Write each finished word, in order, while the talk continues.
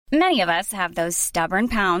Many of us have those stubborn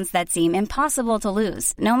pounds that seem impossible to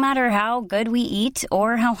lose, no matter how good we eat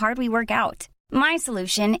or how hard we work out. My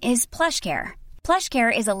solution is PlushCare.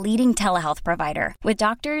 PlushCare is a leading telehealth provider with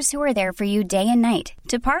doctors who are there for you day and night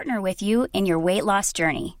to partner with you in your weight loss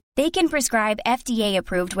journey. They can prescribe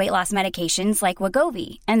FDA-approved weight loss medications like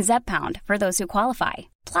Wegovy and Zepbound for those who qualify.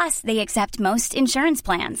 Plus, they accept most insurance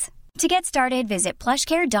plans. To get started, visit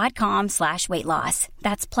plushcare.com/weightloss.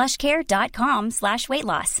 That's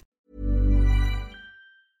plushcare.com/weightloss.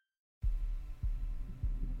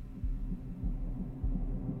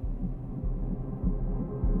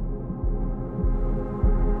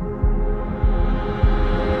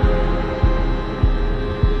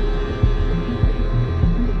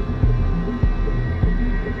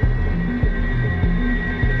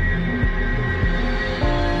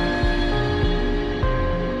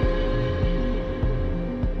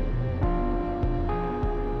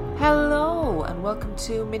 Hello and welcome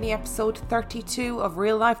to mini episode 32 of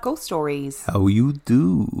Real Life Ghost Stories. How you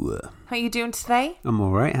do? How you doing today? I'm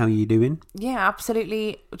alright, how you doing? Yeah,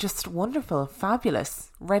 absolutely just wonderful,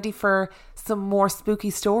 fabulous. Ready for some more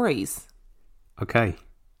spooky stories. Okay.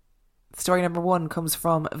 Story number 1 comes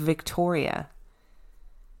from Victoria.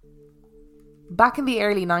 Back in the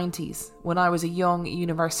early 90s, when I was a young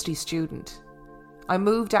university student, I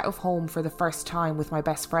moved out of home for the first time with my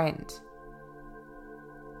best friend.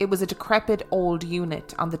 It was a decrepit old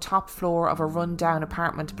unit on the top floor of a run-down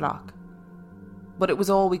apartment block, but it was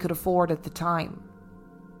all we could afford at the time.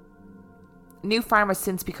 New Farm has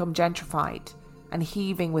since become gentrified and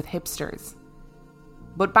heaving with hipsters,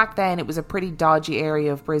 but back then it was a pretty dodgy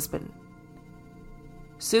area of Brisbane.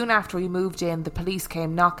 Soon after we moved in, the police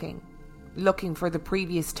came knocking, looking for the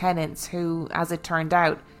previous tenants who, as it turned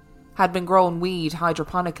out, had been growing weed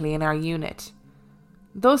hydroponically in our unit,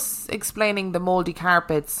 thus explaining the mouldy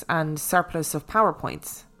carpets and surplus of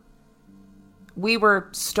PowerPoints. We were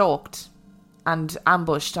stalked and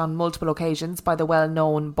ambushed on multiple occasions by the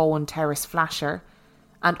well-known Bowen Terrace flasher,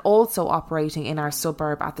 and also operating in our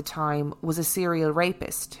suburb at the time was a serial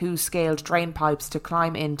rapist who scaled drain pipes to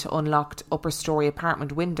climb into unlocked upper-storey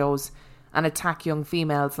apartment windows and attack young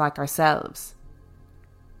females like ourselves.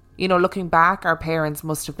 You know, looking back, our parents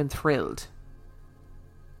must have been thrilled.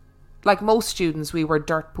 Like most students, we were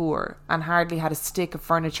dirt poor and hardly had a stick of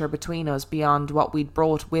furniture between us beyond what we'd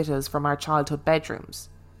brought with us from our childhood bedrooms.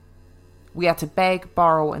 We had to beg,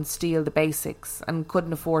 borrow and steal the basics and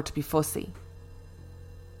couldn't afford to be fussy.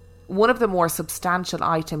 One of the more substantial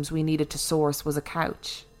items we needed to source was a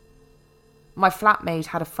couch. My flatmate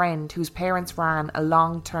had a friend whose parents ran a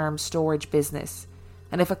long-term storage business,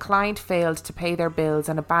 and if a client failed to pay their bills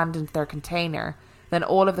and abandoned their container, then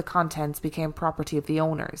all of the contents became property of the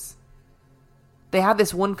owners. They had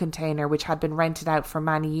this one container which had been rented out for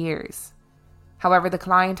many years. However, the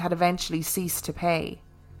client had eventually ceased to pay,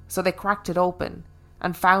 so they cracked it open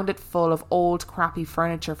and found it full of old crappy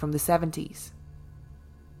furniture from the 70s.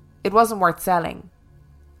 It wasn't worth selling,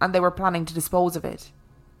 and they were planning to dispose of it,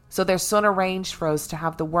 so their son arranged for us to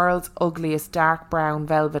have the world's ugliest dark brown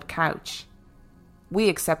velvet couch. We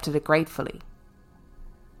accepted it gratefully.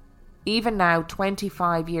 Even now,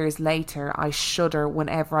 25 years later, I shudder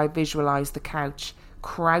whenever I visualise the couch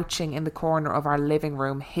crouching in the corner of our living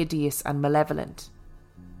room, hideous and malevolent.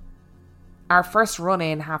 Our first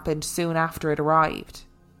run-in happened soon after it arrived.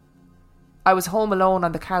 I was home alone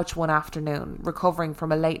on the couch one afternoon, recovering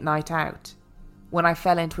from a late night out, when I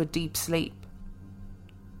fell into a deep sleep.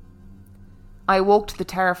 I awoke to the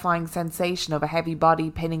terrifying sensation of a heavy body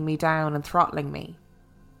pinning me down and throttling me.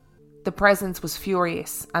 The presence was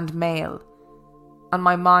furious and male, and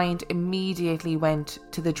my mind immediately went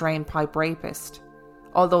to the drainpipe rapist,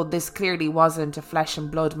 although this clearly wasn't a flesh and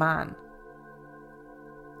blood man.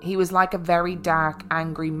 He was like a very dark,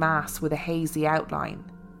 angry mass with a hazy outline.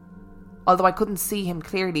 Although I couldn't see him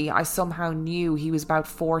clearly, I somehow knew he was about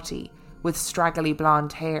 40, with straggly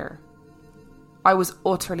blonde hair. I was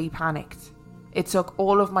utterly panicked. It took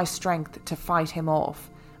all of my strength to fight him off,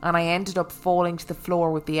 and I ended up falling to the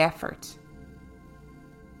floor with the effort.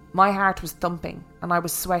 My heart was thumping and I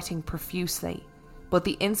was sweating profusely, but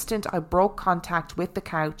the instant I broke contact with the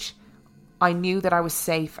couch, I knew that I was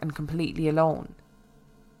safe and completely alone.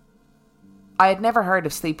 I had never heard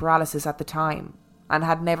of sleep paralysis at the time and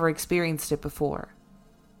had never experienced it before.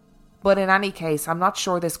 But in any case, I'm not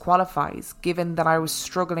sure this qualifies, given that I was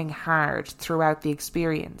struggling hard throughout the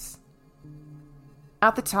experience.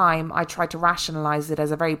 At the time, I tried to rationalise it as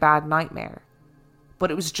a very bad nightmare, but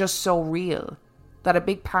it was just so real that a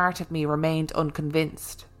big part of me remained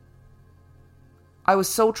unconvinced. I was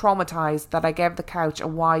so traumatised that I gave the couch a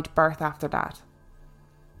wide berth after that.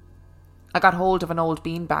 I got hold of an old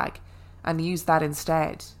beanbag and used that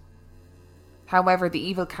instead. However, the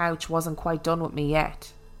evil couch wasn't quite done with me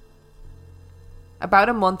yet. About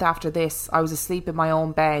a month after this, I was asleep in my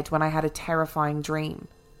own bed when I had a terrifying dream.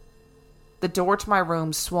 The door to my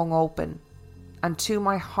room swung open, and to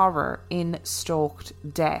my horror, in stalked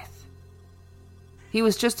Death. He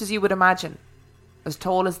was just as you would imagine, as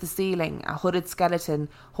tall as the ceiling, a hooded skeleton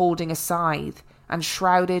holding a scythe and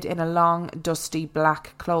shrouded in a long, dusty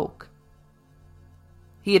black cloak.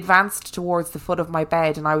 He advanced towards the foot of my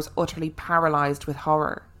bed and I was utterly paralysed with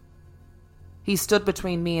horror. He stood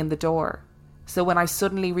between me and the door, so when I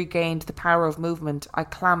suddenly regained the power of movement, I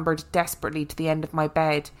clambered desperately to the end of my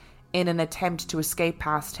bed in an attempt to escape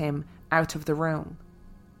past him out of the room.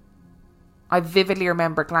 I vividly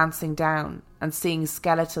remember glancing down and seeing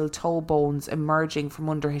skeletal toe bones emerging from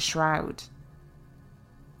under his shroud.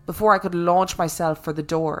 Before I could launch myself for the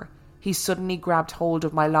door, he suddenly grabbed hold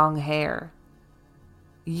of my long hair.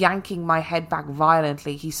 Yanking my head back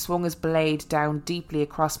violently, he swung his blade down deeply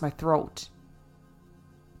across my throat.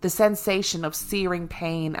 The sensation of searing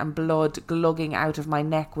pain and blood glugging out of my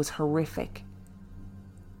neck was horrific.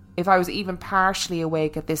 If I was even partially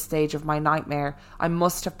awake at this stage of my nightmare, I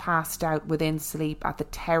must have passed out within sleep at the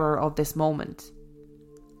terror of this moment.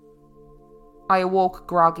 I awoke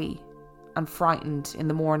groggy and frightened in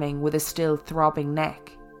the morning with a still throbbing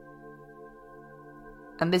neck.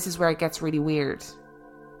 And this is where it gets really weird.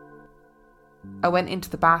 I went into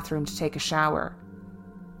the bathroom to take a shower,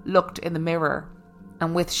 looked in the mirror,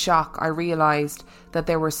 and with shock I realised that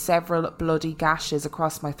there were several bloody gashes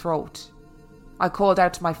across my throat. I called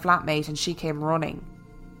out to my flatmate and she came running.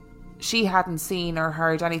 She hadn't seen or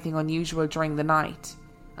heard anything unusual during the night,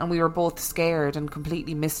 and we were both scared and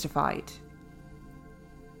completely mystified.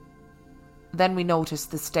 Then we noticed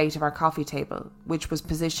the state of our coffee table, which was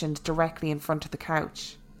positioned directly in front of the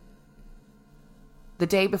couch. The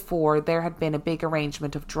day before, there had been a big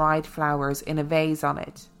arrangement of dried flowers in a vase on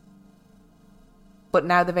it. But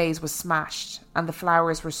now the vase was smashed, and the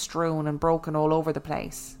flowers were strewn and broken all over the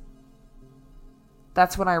place.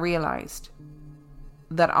 That's when I realised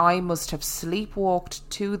that I must have sleepwalked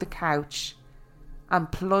to the couch and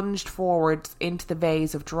plunged forward into the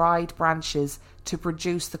vase of dried branches to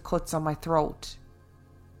produce the cuts on my throat.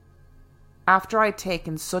 After I'd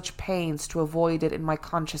taken such pains to avoid it in my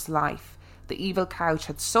conscious life, the evil couch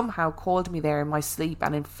had somehow called me there in my sleep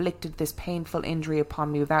and inflicted this painful injury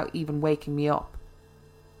upon me without even waking me up.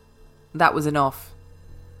 That was enough.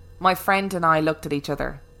 My friend and I looked at each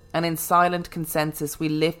other, and in silent consensus we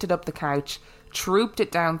lifted up the couch, trooped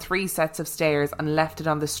it down 3 sets of stairs and left it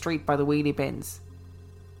on the street by the wheelie bins.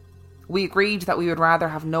 We agreed that we would rather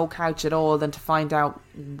have no couch at all than to find out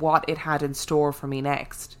what it had in store for me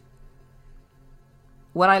next.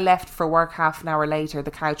 When I left for work half an hour later,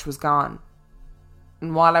 the couch was gone.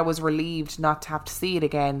 And while I was relieved not to have to see it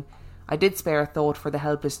again, I did spare a thought for the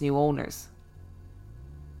helpless new owners.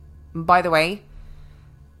 By the way,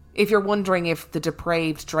 if you're wondering if the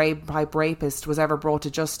depraved drape-pipe rapist was ever brought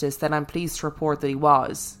to justice, then I'm pleased to report that he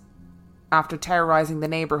was. After terrorising the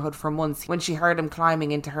neighbourhood for months, when she heard him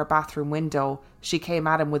climbing into her bathroom window, she came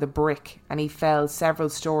at him with a brick and he fell several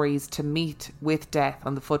stories to meet with death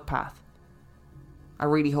on the footpath. I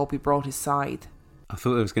really hope he brought his scythe. I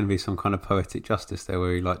thought there was going to be some kind of poetic justice there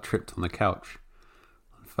where he tripped on the couch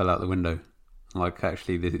and fell out the window.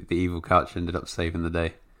 Actually the evil couch ended up saving the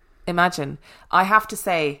day. Imagine. I have to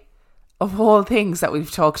say, of all things that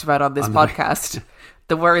we've talked about on this podcast,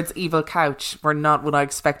 the words evil couch were not what I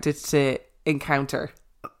expected to encounter.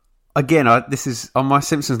 Again, this is my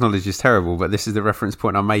Simpsons knowledge is terrible, but this is the reference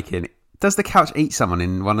point I'm making. Does the couch eat someone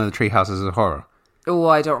in one of the tree houses of horror? Oh,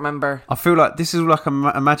 I don't remember. I feel like this is like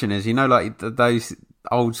imagine is those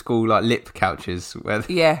old school lip couches where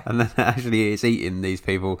and then actually it's eating these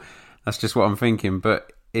people. That's just what I'm thinking,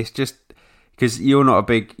 but it's just because you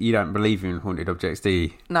don't believe in haunted objects, do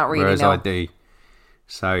you? Not really. Whereas no. I do.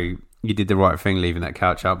 So you did the right thing leaving that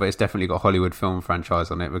couch out, but it's definitely got a Hollywood film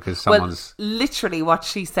franchise on it because someone's... Well, literally what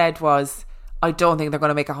she said was, I don't think they're going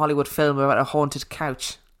to make a Hollywood film about a haunted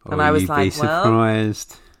couch. And I was like,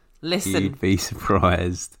 surprised. Listen. You'd be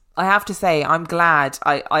surprised. I have to say, I'm glad.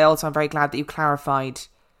 I also am very glad that you clarified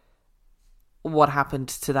what happened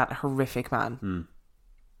to that horrific man.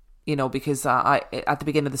 Because I at the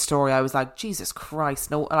beginning of the story, I was like, Jesus Christ,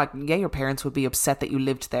 no, your parents would be upset that you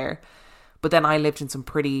lived there. But then I lived in some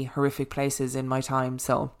pretty horrific places in my time,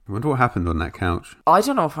 so... I wonder what happened on that couch. I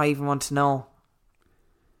don't know if I even want to know.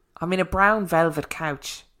 I mean, a brown velvet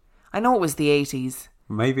couch. I know it was the 80s.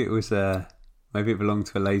 Maybe it belonged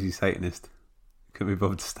to a lazy Satanist. Couldn't be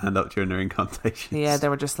bothered to stand up during their incantations. Yeah, they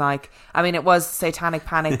were just it was Satanic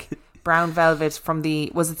Panic brown velvet from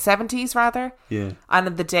was it 70s rather? Yeah.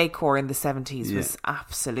 And the decor in the 70s was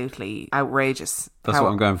absolutely outrageous. That's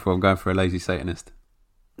what I'm going for. I'm going for a Lazy Satanist.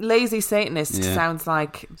 Lazy Satanist sounds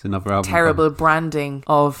like it's another album terrible branding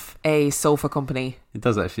of a sofa company. It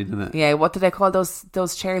does actually, doesn't it? Yeah, what do they call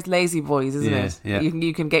those chairs? Lazy boys, isn't it? Yeah.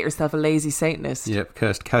 You can get yourself a Lazy Satanist. Yep,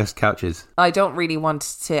 cursed couches. I don't really want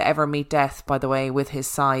to ever meet death, by the way, with his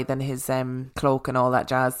scythe and his cloak and all that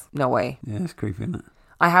jazz. No way. Yeah, it's creepy, isn't it?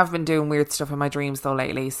 I have been doing weird stuff in my dreams though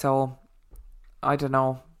lately, so I don't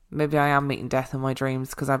know. Maybe I am meeting death in my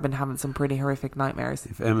dreams because I've been having some pretty horrific nightmares.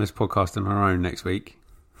 If Emma's podcasting her own next week...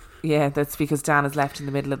 Yeah, that's because Dan has left in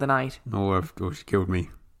the middle of the night. Or she killed me.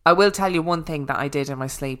 I will tell you one thing that I did in my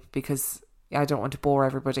sleep because I don't want to bore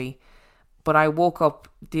everybody. But I woke up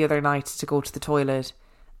the other night to go to the toilet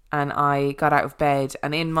and I got out of bed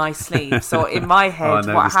and in my sleep. So in my head,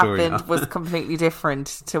 what happened was completely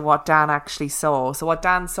different to what Dan actually saw. So what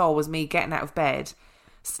Dan saw was me getting out of bed,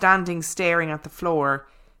 standing staring at the floor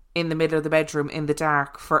in the middle of the bedroom in the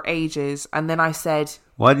dark for ages. And then I said...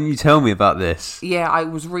 Why didn't you tell me about this? Yeah, I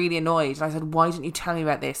was really annoyed. And I said, why didn't you tell me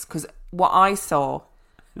about this? Because what I saw...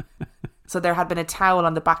 So there had been a towel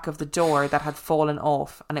on the back of the door that had fallen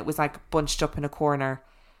off. And it was like bunched up in a corner.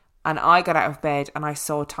 And I got out of bed and I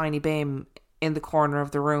saw Tiny Bim in the corner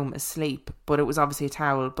of the room asleep. But it was obviously a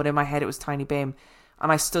towel. But in my head it was Tiny Bim.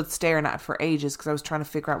 And I stood staring at it for ages because I was trying to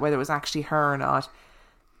figure out whether it was actually her or not.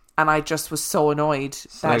 And I just was so annoyed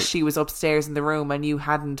that she was upstairs in the room and you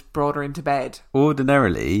hadn't brought her into bed.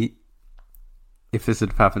 Ordinarily, if this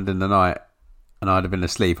had happened in the night and I'd have been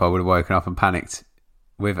asleep, I would have woken up and panicked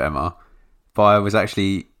with Emma. But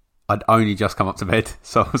I'd only just come up to bed,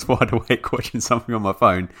 so I was wide awake watching something on my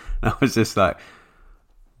phone. And I was just like,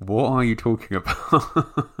 what are you talking about?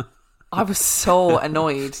 I was so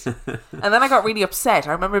annoyed. And then I got really upset.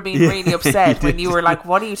 I remember being really upset when you were like,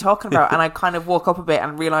 what are you talking about? And I kind of woke up a bit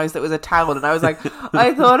and realised it was a towel. And I was like,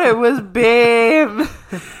 I thought it was Bim.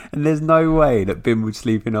 And there's no way that Bim would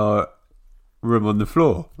sleep in our room on the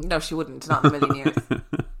floor. No, she wouldn't. Not in a million years.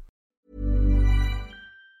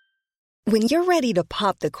 When you're ready to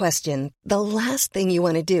pop the question, the last thing you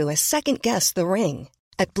want to do is second guess the ring.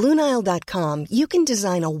 At BlueNile.com, you can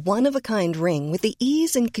design a one-of-a-kind ring with the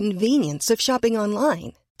ease and convenience of shopping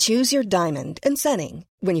online. Choose your diamond and setting.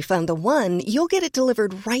 When you find the one, you'll get it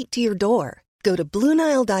delivered right to your door. Go to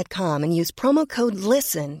BlueNile.com and use promo code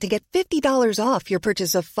LISTEN to get $50 off your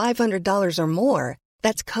purchase of $500 or more.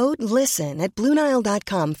 That's code LISTEN at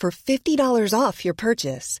BlueNile.com for $50 off your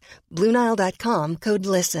purchase. BlueNile.com, code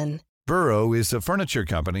LISTEN. Burrow is a furniture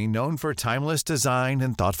company known for timeless design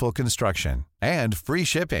and thoughtful construction, and free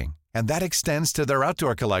shipping, and that extends to their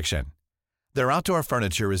outdoor collection. Their outdoor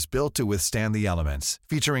furniture is built to withstand the elements,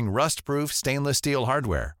 featuring rust-proof stainless steel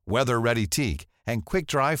hardware, weather-ready teak, and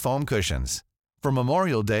quick-dry foam cushions. For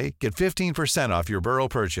Memorial Day, get 15% off your Burrow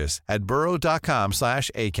purchase at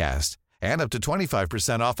burrow.com/ACAST, and up to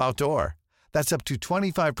 25% off outdoor. That's up to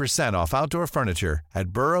 25% off outdoor furniture at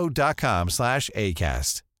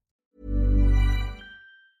burrow.com/ACAST.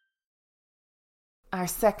 Our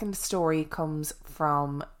second story comes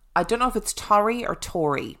from, I don't know if it's Torrie or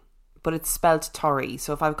Tory, but it's spelled Torrie.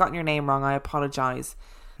 So if I've gotten your name wrong, I apologise.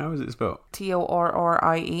 How is it spelled?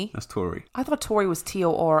 Torrie. That's Tory. I thought Tory was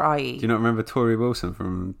Torie. Do you not remember Tori Wilson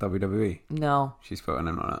from WWE? No. She's spelled her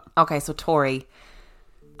name like that. Okay, so Tory.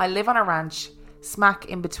 I live on a ranch smack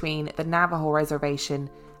in between the Navajo Reservation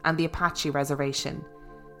and the Apache Reservation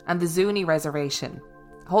and the Zuni Reservation.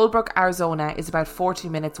 Holbrook, Arizona is about 40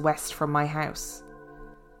 minutes west from my house.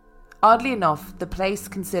 Oddly enough, the place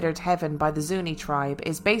considered heaven by the Zuni tribe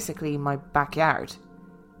is basically my backyard.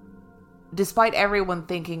 Despite everyone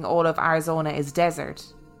thinking all of Arizona is desert,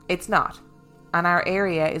 it's not, and our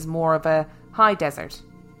area is more of a high desert.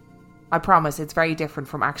 I promise it's very different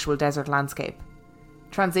from actual desert landscape,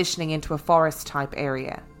 transitioning into a forest type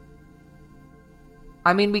area.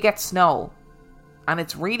 I mean, we get snow, and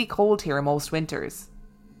it's really cold here most winters.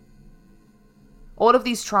 All of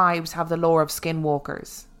these tribes have the lore of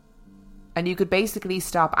skinwalkers, and you could basically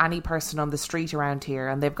stop any person on the street around here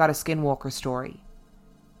and they've got a skinwalker story.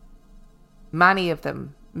 Many of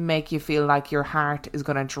them make you feel like your heart is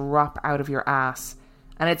going to drop out of your ass,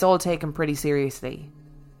 and it's all taken pretty seriously.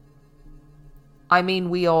 I mean,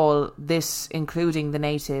 we all, this including the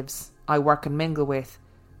natives I work and mingle with,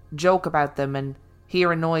 joke about them and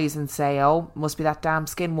hear a noise and say, oh, must be that damn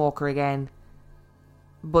skinwalker again.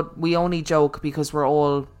 But we only joke because we're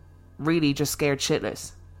all really just scared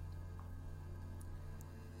shitless.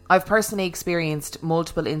 I've personally experienced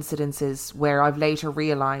multiple incidences where I've later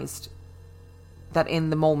realised that in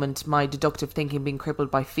the moment my deductive thinking being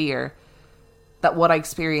crippled by fear, that what I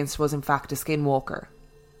experienced was in fact a skinwalker.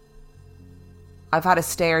 I've had a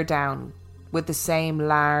stare down with the same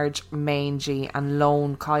large, mangy and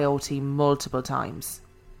lone coyote multiple times.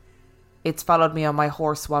 It's followed me on my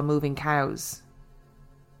horse while moving cows.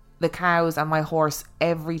 The cows and my horse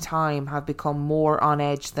every time have become more on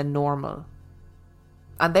edge than normal.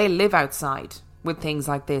 And they live outside with things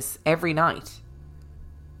like this every night.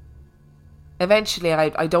 Eventually,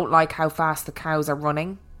 I don't like how fast the cows are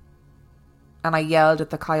running, and I yelled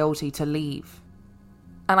at the coyote to leave.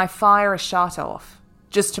 And I fire a shot off,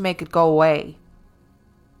 just to make it go away.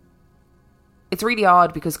 It's really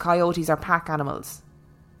odd because coyotes are pack animals,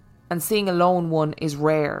 and seeing a lone one is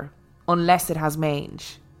rare, unless it has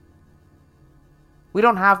mange. We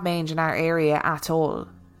don't have mange in our area at all,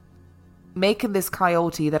 making this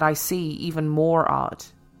coyote that I see even more odd.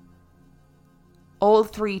 All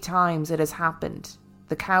 3 times it has happened,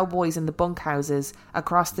 the cowboys in the bunkhouses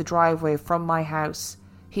across the driveway from my house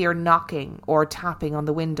hear knocking or tapping on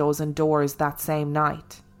the windows and doors that same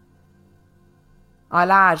night.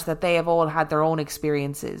 I'll add that they have all had their own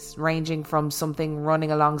experiences, ranging from something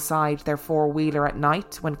running alongside their 4-wheeler at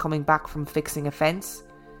night when coming back from fixing a fence,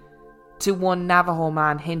 to one Navajo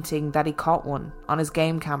man hinting that he caught one on his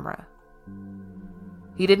game camera.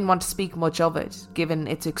 He didn't want to speak much of it, given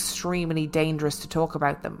it's extremely dangerous to talk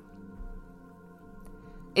about them.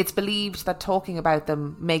 It's believed that talking about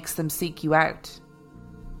them makes them seek you out.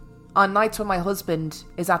 On nights when my husband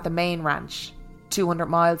is at the main ranch, 200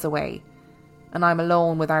 miles away, and I'm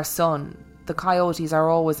alone with our son, the coyotes are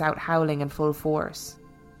always out howling in full force.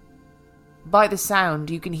 By the sound,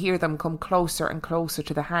 you can hear them come closer and closer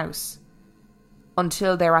to the house,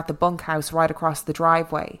 until they're at the bunkhouse right across the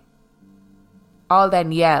driveway. I'll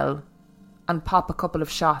then yell and pop a couple of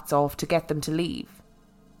shots off to get them to leave,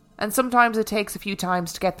 and sometimes it takes a few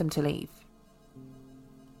times to get them to leave.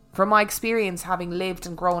 From my experience, having lived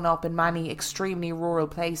and grown up in many extremely rural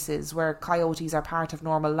places where coyotes are part of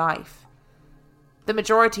normal life, the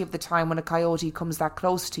majority of the time when a coyote comes that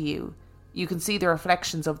close to you, you can see the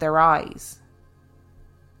reflections of their eyes.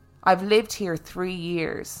 I've lived here 3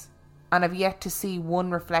 years, and have yet to see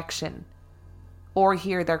one reflection, or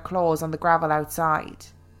hear their claws on the gravel outside.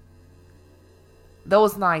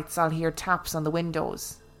 Those nights I'll hear taps on the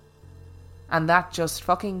windows, and that just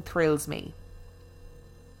fucking thrills me.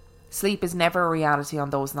 Sleep is never a reality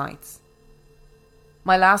on those nights.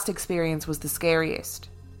 My last experience was the scariest.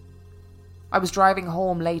 I was driving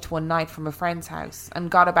home late one night from a friend's house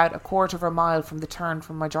and got about 1/4 mile from the turn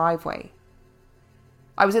from my driveway.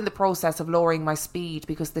 I was in the process of lowering my speed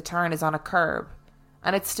because the turn is on a curb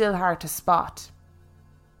and it's still hard to spot.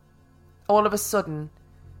 All of a sudden,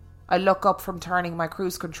 I look up from turning my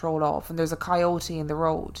cruise control off and there's a coyote in the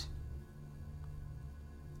road.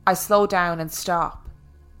 I slow down and stop,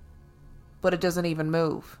 but it doesn't even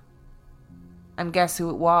move. And guess who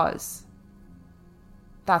it was?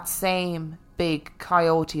 That same big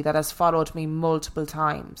coyote that has followed me multiple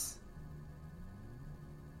times.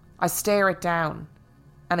 I stare it down,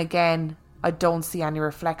 and again, I don't see any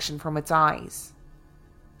reflection from its eyes.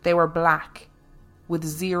 They were black, with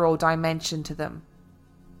 0 dimension to them.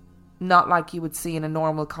 Not like you would see in a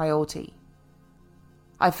normal coyote.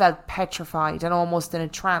 I felt petrified and almost in a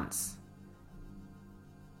trance.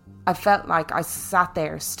 I felt like I sat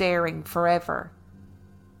there staring forever.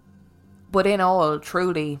 But in all,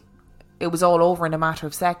 truly, it was all over in a matter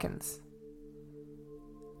of seconds.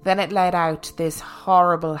 Then it let out this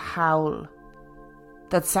horrible howl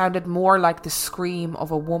that sounded more like the scream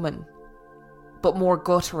of a woman, but more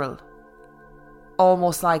guttural,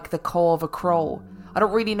 almost like the caw of a crow. I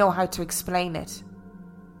don't really know how to explain it.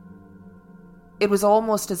 It was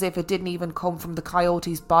almost as if it didn't even come from the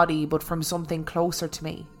coyote's body, but from something closer to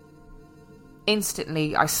me.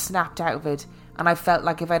 Instantly, I snapped out of it, and I felt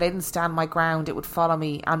like if I didn't stand my ground, it would follow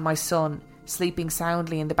me and my son, sleeping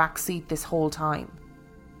soundly in the back seat this whole time.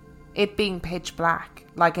 It being pitch black,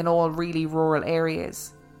 like in all really rural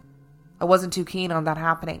areas, I wasn't too keen on that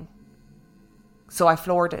happening. So I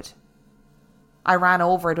floored it. I ran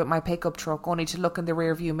over it with my pickup truck, only to look in the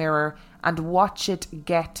rearview mirror and watch it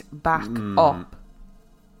get back up.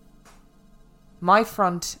 My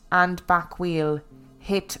front and back wheel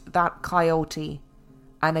hit that coyote,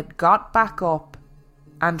 and it got back up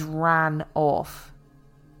and ran off.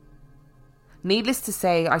 Needless to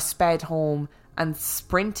say, I sped home and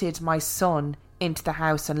sprinted my son into the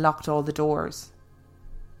house and locked all the doors.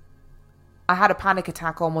 I had a panic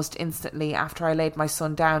attack almost instantly after I laid my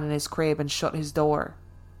son down in his crib and shut his door.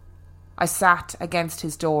 I sat against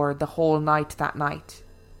his door the whole night that night.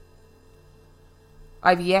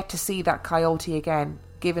 I've yet to see that coyote again,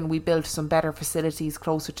 given we built some better facilities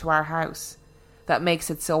closer to our house, that makes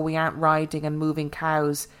it so we aren't riding and moving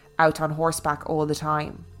cows out on horseback all the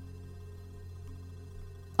time.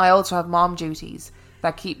 I also have mom duties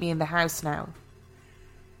that keep me in the house now.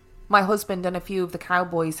 My husband and a few of the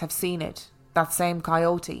cowboys have seen it, that same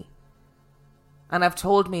coyote, and have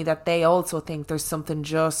told me that they also think there's something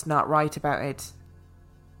just not right about it.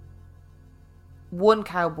 One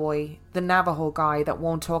cowboy, the Navajo guy that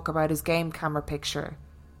won't talk about his game camera picture,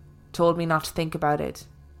 told me not to think about it.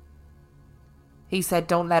 He said,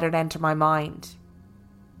 don't let it enter my mind,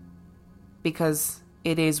 because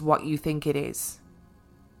it is what you think it is.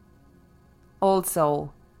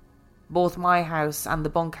 Also, both my house and the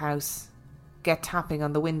bunkhouse get tapping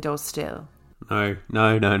on the windows still. No.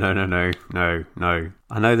 I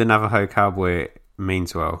know the Navajo cowboy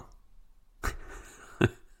means well.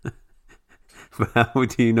 But how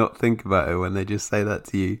do you not think about it when they just say that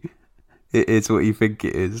to you? It is what you think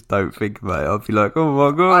it is. Don't think about it. I'll be like, oh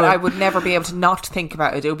my God. I would never be able to not think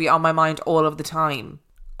about it. It would be on my mind all of the time.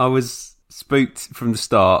 I was spooked from the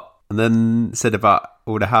start, and then said about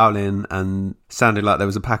all the howling and sounded like there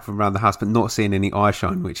was a pack of them around the house, but not seeing any eye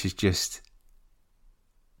shine, which is just...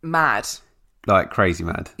 mad. Like crazy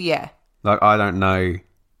mad. Yeah. Like, I don't know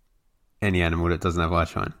any animal that doesn't have eye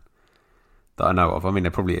shine that I know of. I mean,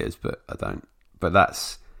 there probably is, but I don't. But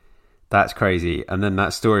that's crazy. And then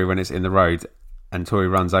that story when it's in the road and Tori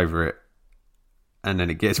runs over it and then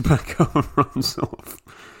it gets back up and runs off.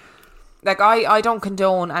 Like, I don't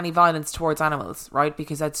condone any violence towards animals, right?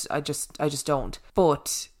 Because I just don't.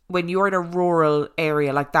 But when you're in a rural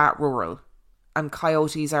area like that, rural, and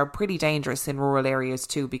coyotes are pretty dangerous in rural areas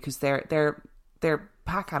too, because they're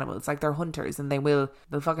pack animals, like they're hunters, and they'll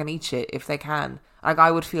fucking eat shit if they can. Like, I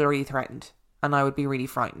would feel really threatened and I would be really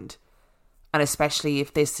frightened. And especially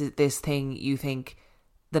if this thing you think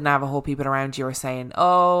the Navajo people around you are saying,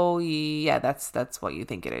 oh yeah, that's what you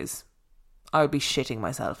think it is, I would be shitting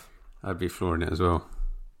myself. I'd be flooring it as well.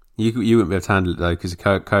 You wouldn't be able to handle it though, because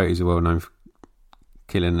coyotes are well known for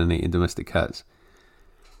killing and eating domestic cats.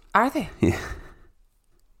 Are they? Yeah.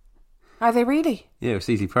 Are they really? Yeah, it's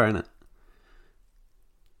easy prey, isn't it?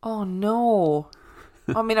 Oh no.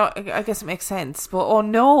 I mean, I guess it makes sense, but oh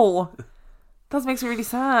no. That makes me really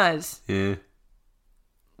sad. Yeah.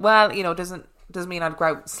 Well, doesn't mean I'd go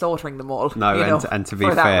out slaughtering them all. No, and to be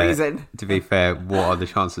for fair, that reason. To be fair, what are the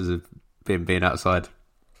chances of being outside?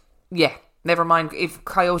 Yeah, never mind. If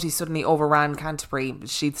coyotes suddenly overran Canterbury,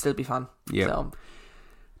 she'd still be fun. Yeah. So.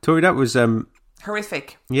 Tori, that was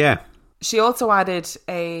horrific. Yeah. She also added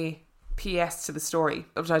a PS to the story,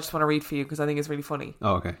 which I just want to read for you because I think it's really funny.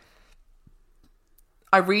 Oh, okay.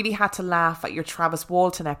 I really had to laugh at your Travis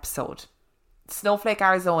Walton episode. Snowflake,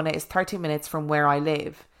 Arizona is 30 minutes from where I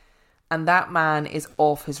live, and that man is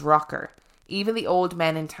off his rocker. Even the old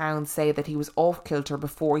men in town say that he was off kilter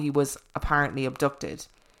before he was apparently abducted.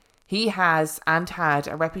 He has and had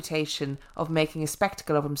a reputation of making a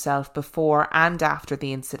spectacle of himself before and after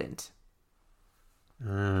the incident.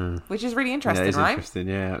 Which is really interesting, yeah, right? Interesting,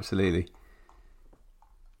 yeah, absolutely.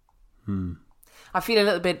 I feel a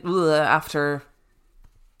little bit after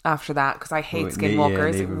that because I hate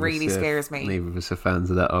skinwalkers. It really scares me. Neither of us are fans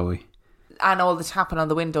of that, are we? And all the tapping on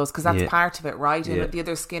the windows, because that's part of it, right? In the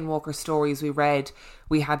other skinwalker stories we read,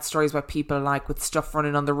 we had stories about people like with stuff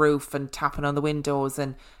running on the roof and tapping on the windows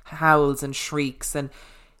and howls and shrieks. And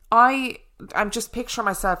I'm just picturing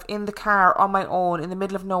myself in the car on my own in the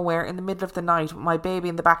middle of nowhere, in the middle of the night, with my baby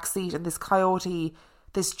in the back seat, and this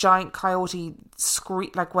giant coyote scream,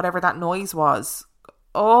 like whatever that noise was.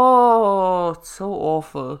 Oh, it's so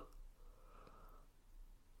awful.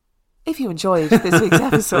 If you enjoyed this week's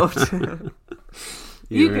episode,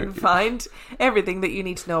 you can find everything that you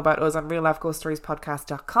need to know about us on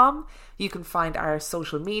reallifeghoststoriespodcast.com. You can find our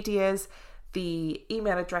social medias, the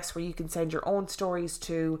email address where you can send your own stories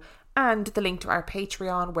to, and the link to our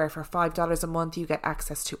Patreon, where for $5 a month you get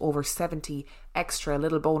access to over 70 extra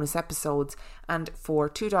little bonus episodes, and for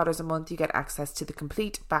 $2 a month you get access to the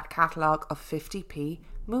complete back catalogue of 50p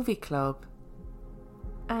Movie Club.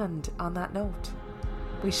 And on that note,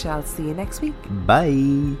 we shall see you next week.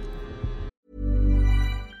 Bye.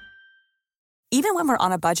 Even when we're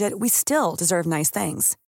on a budget, we still deserve nice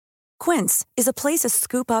things. Quince is a place to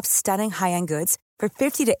scoop up stunning high-end goods for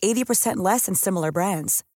 50 to 80% less than similar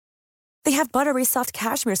brands. They have buttery soft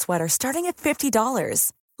cashmere sweaters starting at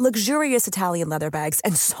 $50, luxurious Italian leather bags,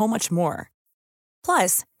 and so much more.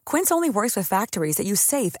 Plus, Quince only works with factories that use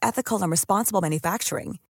safe, ethical, and responsible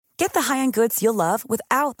manufacturing. Get the high-end goods you'll love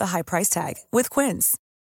without the high price tag with Quince.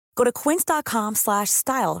 Go to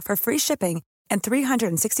quince.com/style for free shipping and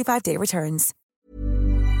 365-day returns.